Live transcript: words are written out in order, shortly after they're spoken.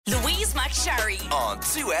McSharry on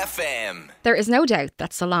 2FM. There is no doubt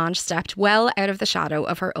that Solange stepped well out of the shadow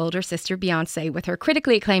of her older sister Beyoncé with her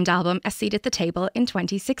critically acclaimed album A Seat at the Table in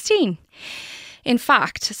 2016. In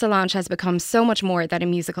fact, Solange has become so much more than a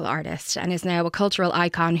musical artist and is now a cultural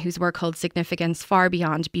icon whose work holds significance far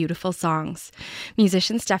beyond beautiful songs.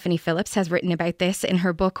 Musician Stephanie Phillips has written about this in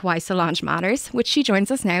her book Why Solange Matters, which she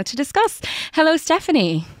joins us now to discuss. Hello,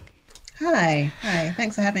 Stephanie. Hi.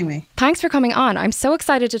 Thanks for having me. Thanks for coming on. I'm so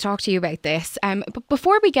excited to talk to you about this. But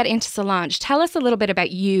before we get into Solange, tell us a little bit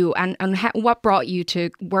about you and what brought you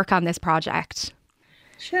to work on this project.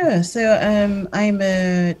 Sure. So I'm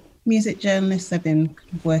a music journalist. I've been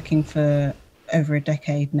working for over a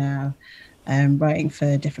decade now, writing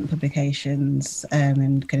for different publications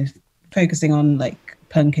and kind of focusing on like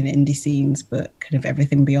punk and indie scenes, but kind of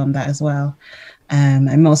everything beyond that as well.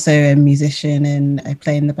 I'm also a musician and I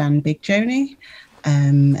play in the band Big Joni,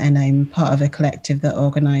 and I'm part of a collective that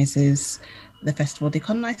organises the festival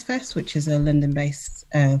Decolonise Fest, which is a London-based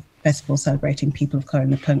festival celebrating people of colour in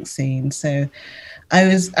the punk scene. So I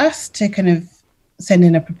was asked to kind of send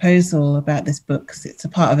in a proposal about this book because it's a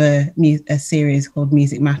part of a series called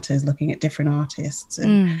Music Matters, looking at different artists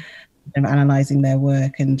and kind of analysing their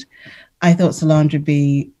work. And I thought Solange would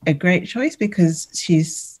be a great choice because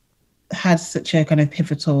she's had such a kind of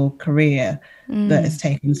pivotal career that has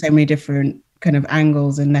taken so many different kind of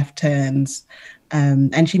angles and left turns.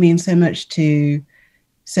 And she means so much to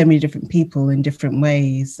so many different people in different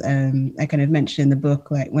ways. I kind of mentioned in the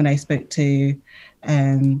book, like when I spoke to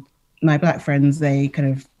my Black friends, they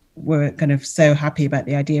kind of were kind of so happy about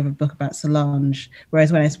the idea of a book about Solange.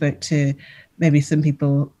 Whereas when I spoke to maybe some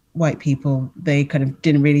people, white people, they kind of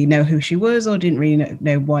didn't really know who she was or didn't really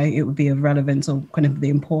know why it would be of relevance or kind of the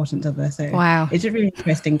importance of her. So wow, it's just really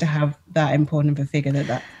interesting to have that important of a figure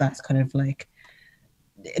that's kind of like,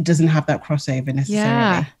 it doesn't have that crossover necessarily.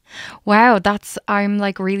 Yeah. Wow, I'm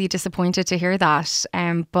like really disappointed to hear that,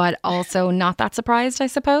 but also not that surprised, I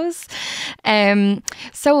suppose.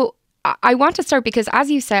 So I want to start because, as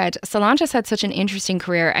you said, Solange has had such an interesting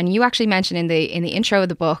career, and you actually mentioned in the intro of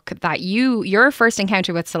the book that your first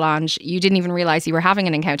encounter with Solange, you didn't even realize you were having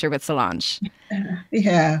an encounter with Solange.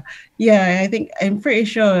 Yeah. I think I'm pretty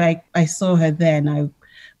sure I saw her then. I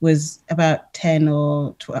was about 10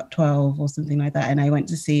 or 12 or something like that, and I went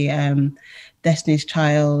to see Destiny's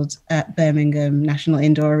Child at Birmingham National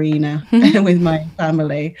Indoor Arena with my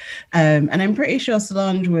family, and I'm pretty sure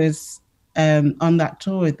Solange was on that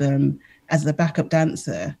tour with them as the backup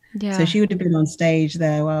dancer. Yeah. So she would have been on stage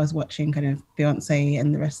there while I was watching kind of Beyonce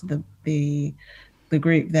and the rest of the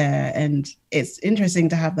group there. And it's interesting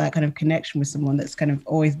to have that kind of connection with someone that's kind of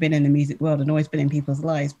always been in the music world and always been in people's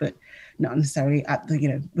lives, but not necessarily at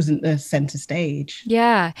the, wasn't the center stage.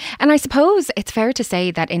 Yeah. And I suppose it's fair to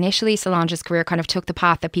say that initially Solange's career kind of took the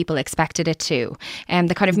path that people expected it to, and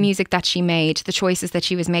the kind of music that she made, the choices that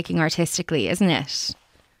she was making artistically, isn't it?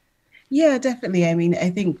 Yeah, definitely. I mean, I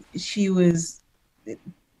think she was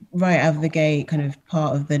right out of the gate kind of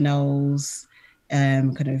part of the Knowles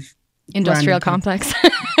kind of industrial complex.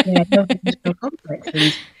 Yeah, industrial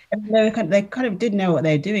complex. And they kind of did know what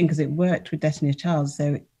they were doing because it worked with Destiny's Child.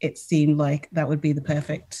 So it seemed like that would be the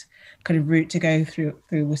perfect kind of route to go through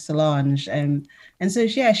with Solange. And so,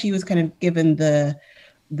 yeah, she was kind of given the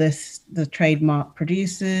trademark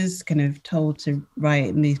producers, kind of told to write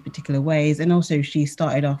in these particular ways. And also she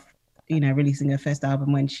started off, releasing her first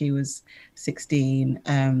album when she was 16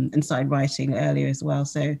 and started writing earlier as well.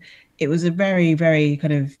 So it was a very, very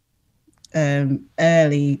kind of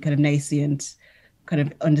early kind of nascent kind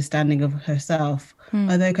of understanding of herself.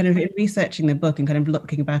 Although kind of in researching the book and kind of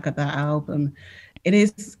looking back at that album, it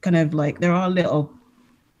is kind of like there are little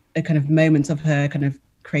kind of moments of her kind of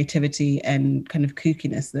creativity and kind of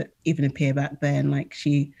kookiness that even appear back then. Like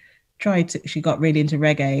she got really into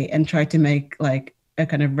reggae and tried to make like a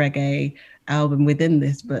kind of reggae album within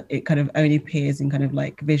this, but it kind of only appears in kind of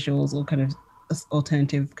like visuals or kind of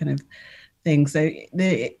alternative kind of things. So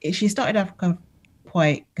she started off kind of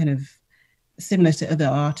quite kind of similar to other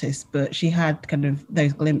artists, but she had kind of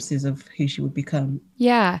those glimpses of who she would become.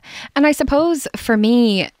 Yeah. And I suppose for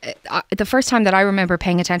me, the first time that I remember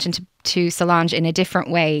paying attention to Solange in a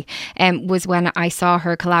different way was when I saw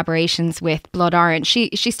her collaborations with Blood Orange.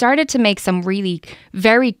 She started to make some really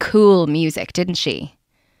very cool music, didn't she?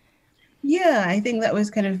 Yeah, I think that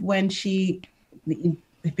was kind of when she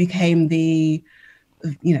became the,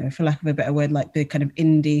 for lack of a better word, like the kind of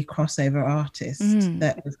indie crossover artist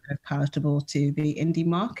that was kind of palatable to the indie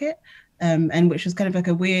market, and which was kind of like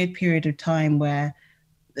a weird period of time where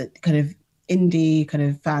kind of indie kind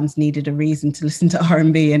of fans needed a reason to listen to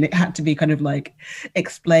R&B, and it had to be kind of like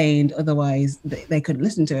explained, otherwise they couldn't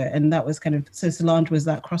listen to it. And that was kind of, so Solange was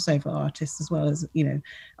that crossover artist, as well as, you know,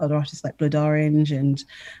 other artists like Blood Orange and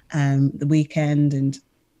The Weeknd. And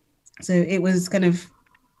so it was kind of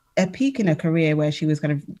a peak in her career where she was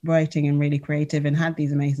kind of writing and really creative and had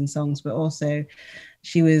these amazing songs, but also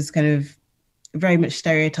she was kind of very much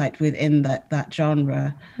stereotyped within that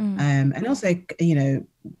genre. And also, you know,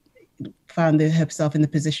 found herself in the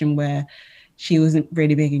position where she wasn't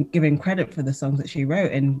really being given credit for the songs that she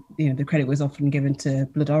wrote, and you know, the credit was often given to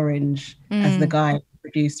Blood Orange as the guy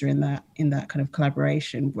producer in that kind of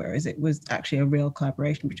collaboration, whereas it was actually a real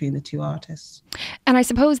collaboration between the two artists. And I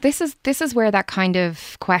suppose this is where that kind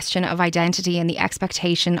of question of identity and the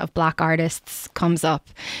expectation of Black artists comes up,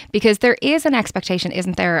 because there is an expectation,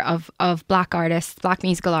 isn't there, of Black artists, Black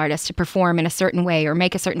musical artists, to perform in a certain way or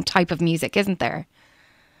make a certain type of music, isn't there?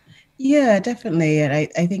 Yeah, definitely. And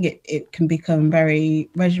I think it can become very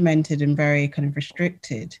regimented and very kind of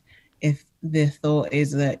restricted if the thought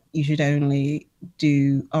is that you should only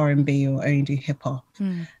do R&B or only do hip hop,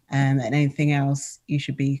 and anything else you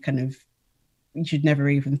should never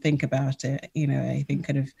even think about it. You know, I think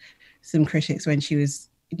kind of some critics, when she was,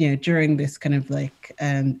 you know, during this kind of like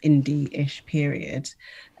indie-ish period,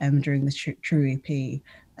 during the True EP,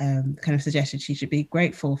 kind of suggested she should be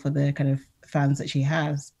grateful for the kind of fans that she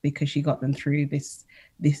has, because she got them through this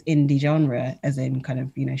indie genre, as in kind of,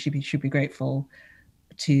 you know, she should be grateful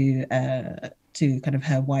to kind of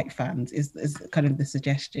her white fans, is kind of the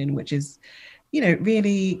suggestion, which is, you know,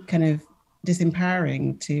 really kind of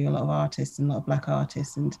disempowering to a lot of artists and a lot of Black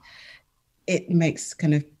artists, and it makes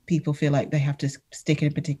kind of people feel like they have to stick in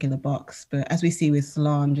a particular box. But as we see with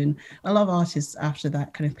Solange and a lot of artists after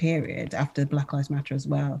that kind of period, after Black Lives Matter as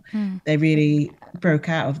well, they really broke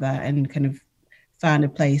out of that and kind of found a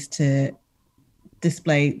place to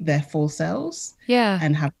display their full selves,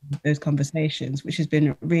 and have those conversations, which has been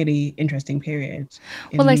a really interesting period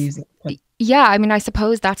in music. Yeah, I mean, I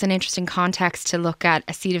suppose that's an interesting context to look at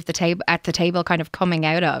a seat at the table kind of coming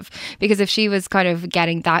out of, because if she was kind of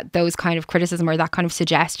getting those kind of criticism or that kind of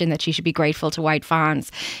suggestion that she should be grateful to white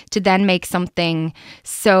fans, to then make something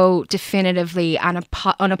so definitively and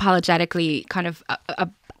unapologetically kind of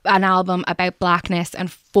an album about Blackness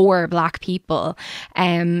and for Black people,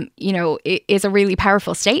 you know, it is a really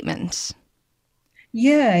powerful statement.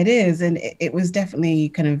 Yeah, it is. And it was definitely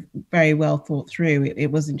kind of very well thought through. It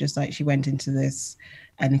wasn't just like she went into this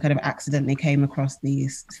and kind of accidentally came across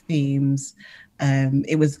these themes.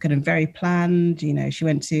 It was kind of very planned. You know, she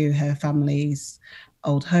went to her family's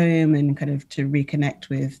old home and kind of to reconnect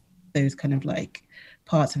with those kind of like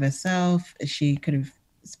parts of herself. She kind of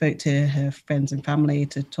spoke to her friends and family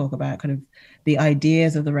to talk about kind of the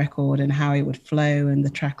ideas of the record and how it would flow and the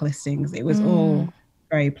track listings. It was all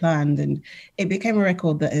very planned, and it became a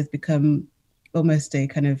record that has become almost a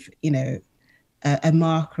kind of, you know, a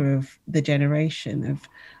marker of the generation, of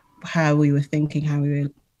how we were thinking, how we were,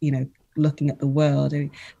 you know, looking at the world. I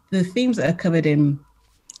mean, the themes that are covered in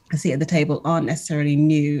A Seat at the Table aren't necessarily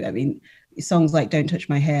new. I mean, songs like Don't Touch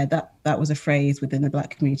My Hair, that was a phrase within the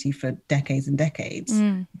Black community for decades and decades.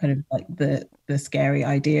 Kind of like the scary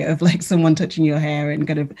idea of like someone touching your hair and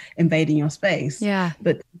kind of invading your space. Yeah.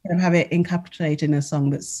 But kind of have it encapsulated in a song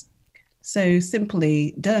that's so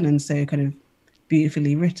simply done and so kind of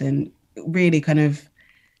beautifully written, really kind of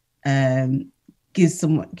gives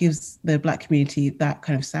the Black community that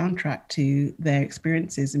kind of soundtrack to their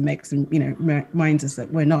experiences and makes them, you know, reminds us that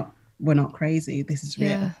we're not crazy. This is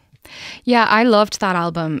real. Yeah, I loved that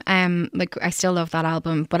album. Like, I still love that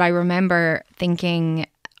album, but I remember thinking,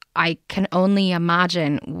 I can only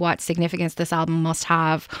imagine what significance this album must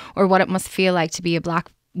have, or what it must feel like to be a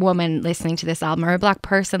Black woman listening to this album, or a Black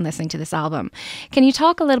person listening to this album. Can you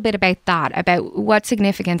talk a little bit about that, about what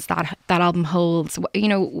significance that album holds, you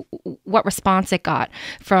know, what response it got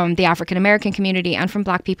from the African American community and from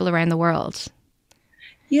Black people around the world?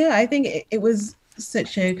 Yeah, I think it was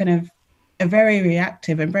such a kind of a very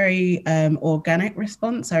reactive and very organic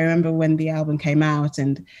response. I remember when the album came out,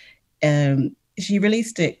 and she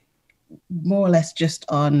released it more or less just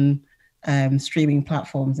on streaming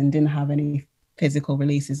platforms and didn't have any physical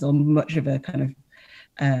releases or much of a kind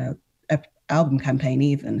of a album campaign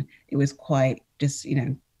even. It was quite just, you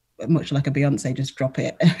know, much like a Beyonce, just drop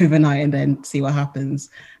it overnight and then see what happens.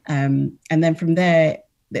 And then from there,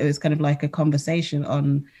 it was kind of like a conversation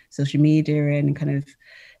on social media and kind of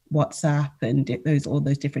WhatsApp and all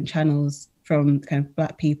those different channels from kind of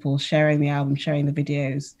Black people sharing the album, sharing the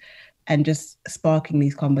videos, and just sparking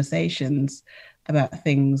these conversations about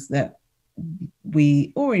things that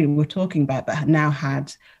we already were talking about, but now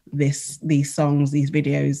had these songs, these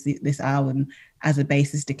videos, this album as a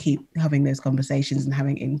basis to keep having those conversations and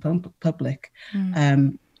having it in public.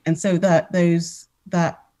 And so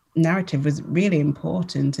that narrative was really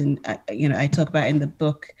important. And I talk about in the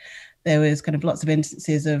book, there was kind of lots of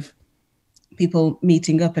instances of people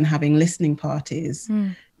meeting up and having listening parties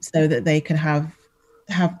so that they could have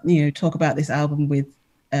talk about this album with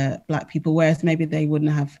Black people, whereas maybe they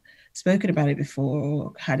wouldn't have spoken about it before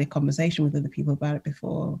or had a conversation with other people about it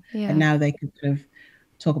before. And now they could kind of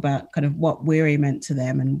talk about kind of what Weary meant to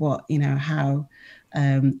them, and what, how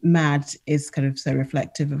Mad is kind of so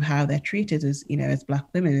reflective of how they're treated as, as Black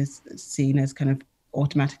women, is seen as kind of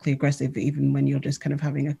automatically aggressive, even when you're just kind of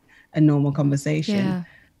having a normal conversation.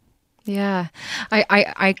 Yeah,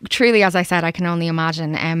 I truly, as I said, I can only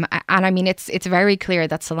imagine. And I mean, it's very clear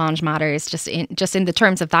that Solange matters just in the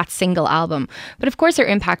terms of that single album. But of course, her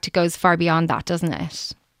impact goes far beyond that, doesn't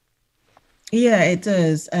it? Yeah, it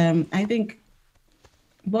does. I think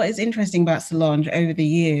what is interesting about Solange over the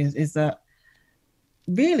years is that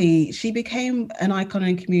really she became an icon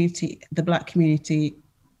in the Black community,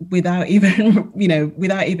 without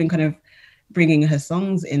even kind of bringing her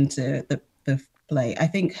songs into the play. I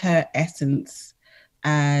think her essence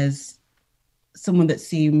as someone that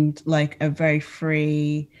seemed like a very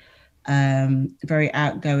free, very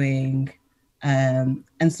outgoing, and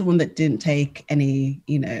someone that didn't take any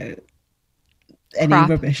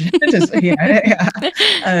rubbish.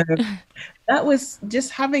 That was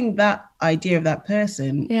just having that idea of that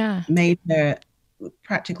person made her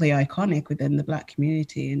practically iconic within the Black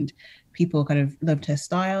community, and people kind of loved her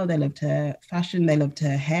style, they loved her fashion, they loved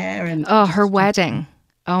her hair, and her wedding.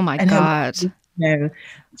 Oh my God.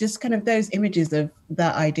 Just kind of those images of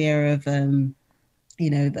that idea of that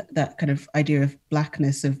kind of idea of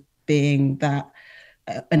Blackness, of being that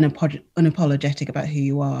unapologetic about who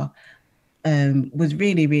you are, was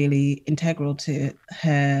really, really integral to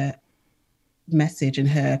her message and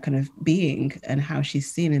her kind of being and how she's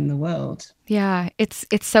seen in the world. Yeah, it's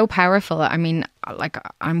so powerful. I mean, like,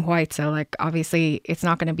 I'm white, so like obviously it's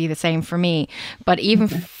not going to be the same for me, but even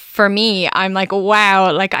for me, I'm like,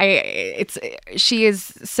 wow, like she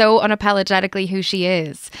is so unapologetically who she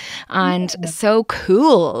is, and so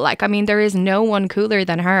cool. Like, I mean, there is no one cooler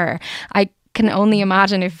than her. I can only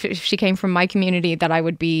imagine if she came from my community that I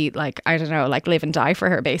would be like, I don't know, like live and die for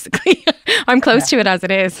her, basically. I'm close to it as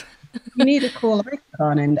it is. You need a cool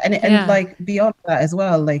icon, and like beyond that as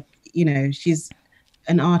well, like, she's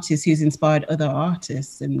an artist who's inspired other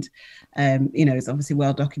artists, and it's obviously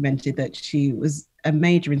well documented that she was a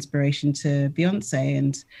major inspiration to Beyonce,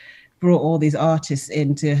 and brought all these artists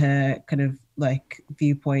into her kind of like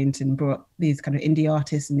viewpoint, and brought these kind of indie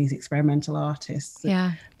artists and these experimental artists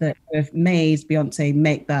that have made Beyonce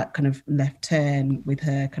make that kind of left turn with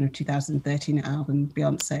her kind of 2013 album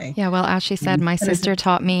Beyonce. Yeah, well, as she said, my sister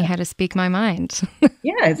taught me how to speak my mind.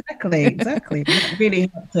 Yeah, exactly. It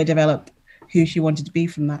really helped her develop who she wanted to be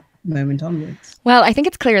from that moment onwards. Well, I think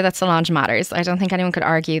it's clear that Solange matters. I don't think anyone could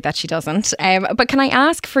argue that she doesn't. But can I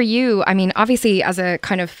ask for you, I mean, obviously as a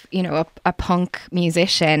kind of, a punk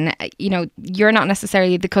musician, you're not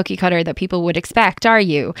necessarily the cookie cutter that people would expect, are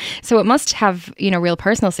you? So it must have, real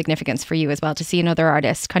personal significance for you as well to see another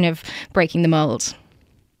artist kind of breaking the mold.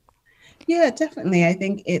 Yeah, definitely. I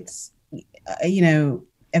think it's,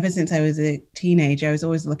 ever since I was a teenager, I was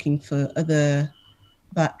always looking for other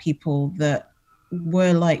Black people that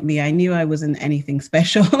were like me. I knew I wasn't anything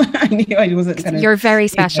special. I knew I wasn't kind of... You're very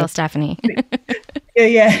special, Stephanie.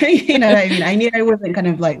 Yeah. You know what I mean? I knew I wasn't kind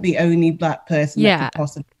of like the only Black person that could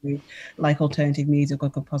possibly like alternative music or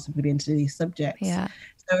could possibly be into these subjects. Yeah.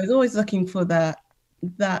 So I was always looking for that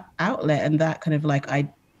outlet, and that kind of like,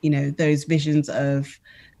 those visions of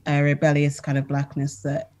a rebellious kind of Blackness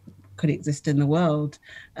that could exist in the world.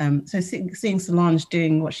 So seeing Solange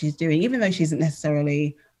doing what she's doing, even though she isn't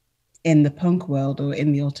necessarily in the punk world or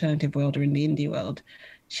in the alternative world or in the indie world,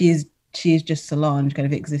 she is just Solange kind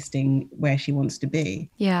of existing where she wants to be.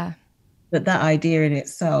 Yeah. But that idea in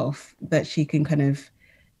itself, that she can kind of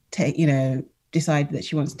take, decide that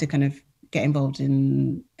she wants to kind of get involved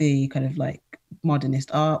in the kind of like modernist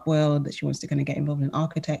art world, that she wants to kind of get involved in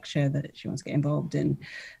architecture, that she wants to get involved in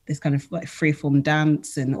this kind of like freeform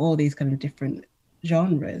dance and all these kind of different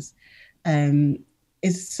genres,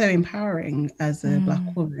 is so empowering as a Black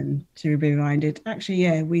woman to be reminded,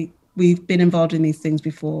 actually, we've been involved in these things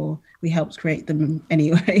before. We helped create them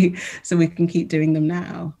anyway, so we can keep doing them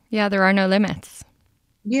now. Yeah, there are no limits.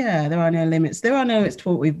 Yeah, there are no limits. There are no limits to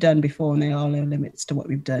what we've done before, and there are no limits to what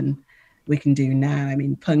we've done we can do now. I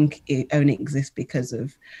mean, punk, it only exists because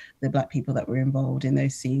of the Black people that were involved in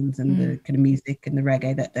those scenes and the kind of music and the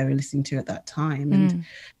reggae that they were listening to at that time. And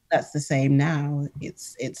that's the same now.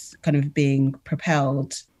 It's kind of being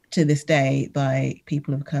propelled to this day by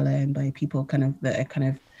people of color and by people kind of that are kind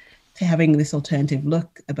of having this alternative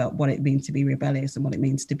look about what it means to be rebellious and what it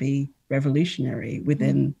means to be revolutionary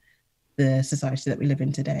within the society that we live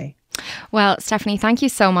in today. Well, Stephanie, thank you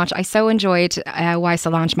so much. I so enjoyed Why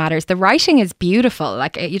Solange Matters. The writing is beautiful.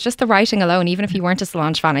 Like, you just the writing alone, even if you weren't a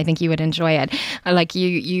Solange fan, I think you would enjoy it. Like,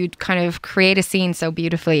 you kind of create a scene so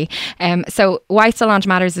beautifully. So Why Solange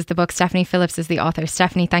Matters is the book. Stephanie Phillips is the author.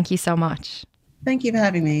 Stephanie, thank you so much. Thank you for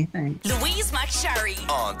having me. Thanks. Louise McSharry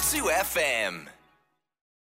on 2FM.